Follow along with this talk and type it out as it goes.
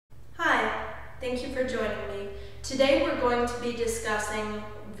Thank you for joining me. Today we're going to be discussing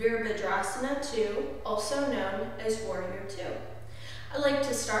Virabhadrasana 2, also known as Warrior 2. I like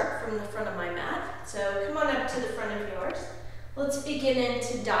to start from the front of my mat, so come on up to the front of yours. Let's begin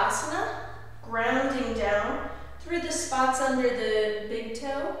into Dasana, grounding down through the spots under the big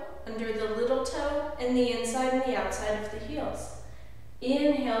toe, under the little toe, and the inside and the outside of the heels.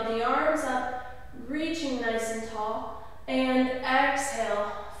 Inhale the arms up, reaching nice and tall, and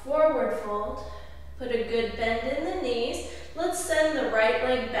exhale, forward fold. Put a good bend in the knees. Let's send the right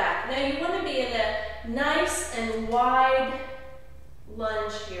leg back. Now you want to be in a nice and wide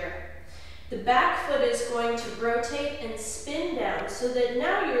lunge here. The back foot is going to rotate and spin down so that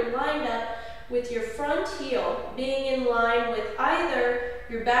now you're lined up with your front heel being in line with either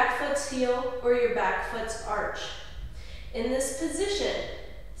your back foot's heel or your back foot's arch. In this position,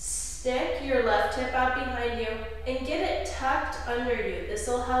 stick your left hip out behind you and get it tucked under you. This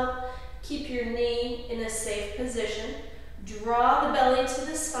will help keep your knee in a safe position. Draw the belly to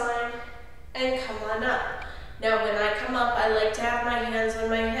the spine and come on up. Now when I come up, I like to have my hands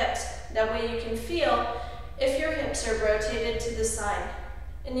on my hips. That way you can feel if your hips are rotated to the side.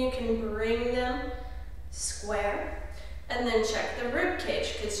 And you can bring them square. And then check the rib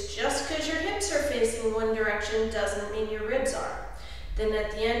cage, because just because your hips are facing one direction doesn't mean your ribs are. Then at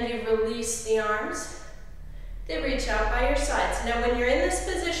the end, you release the arms. They reach out by your sides. Now when you're in this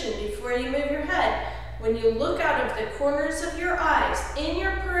position, before you move your head, when you look out of the corners of your eyes, in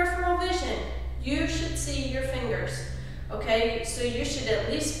your peripheral vision, you should see your fingers. Okay, so you should at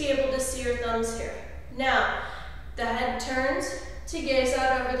least be able to see your thumbs here. Now, the head turns to gaze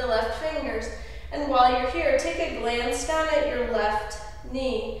out over the left fingers. And while you're here, take a glance down at your left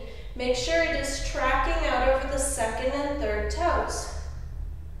knee. Make sure it is tracking out over the second and third toes.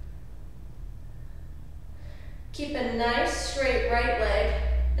 Keep a nice straight right leg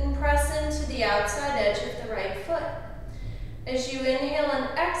and press into the outside edge of the right foot. As you inhale and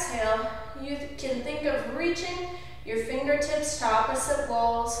exhale, you can think of reaching your fingertips to opposite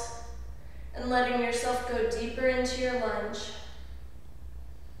walls and letting yourself go deeper into your lunge.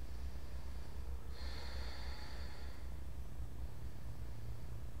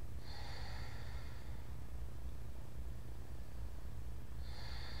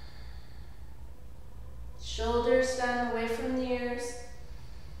 Shoulders down away from the ears.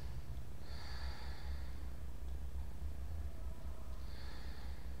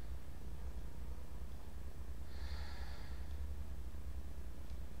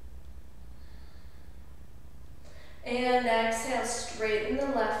 And exhale, straighten the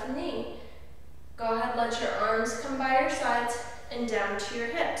left knee. Go ahead, let your arms come by your sides and down to your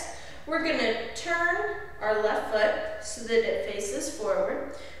hips. We're going to turn our left foot so that it faces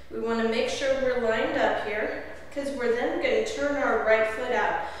forward. We want to make sure we're lined up here because we're then going to turn our right foot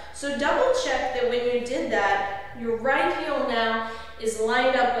out. So double check that when you did that, your right heel now is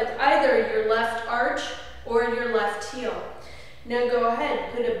lined up with either your left arch or your left heel. Now go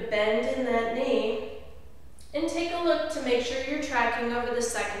ahead, put a bend in that knee and take a look to make sure you're tracking over the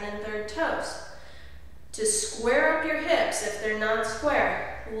second and third toes. To square up your hips if they're not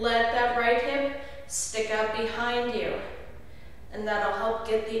square, let that right hip stick out behind you. And that'll help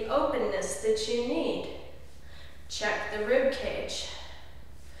get the openness that you need. Check the rib cage.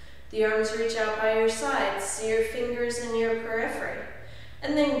 The arms reach out by your sides. See your fingers in your periphery.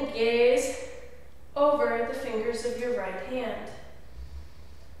 And then gaze over the fingers of your right hand.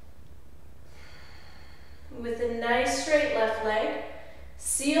 With a nice straight left leg,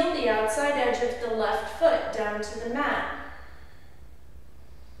 seal the outside edge of the left foot down to the mat.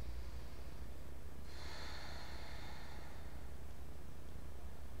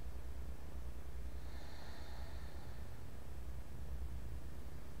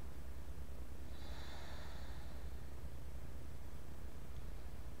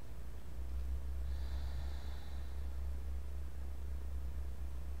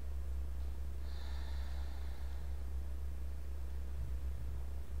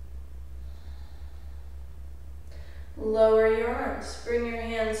 Lower your arms, bring your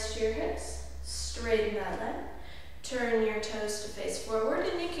hands to your hips, straighten that leg, turn your toes to face forward,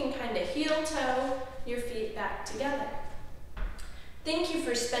 and you can kind of heel toe your feet back together. Thank you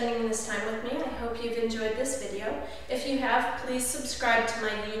for spending this time with me. I hope you've enjoyed this video. If you have, please subscribe to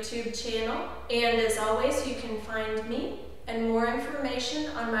my YouTube channel, and as always, you can find me and more information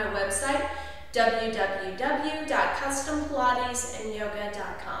on my website,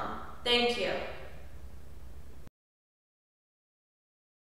 www.custompilatesandyoga.com. Thank you.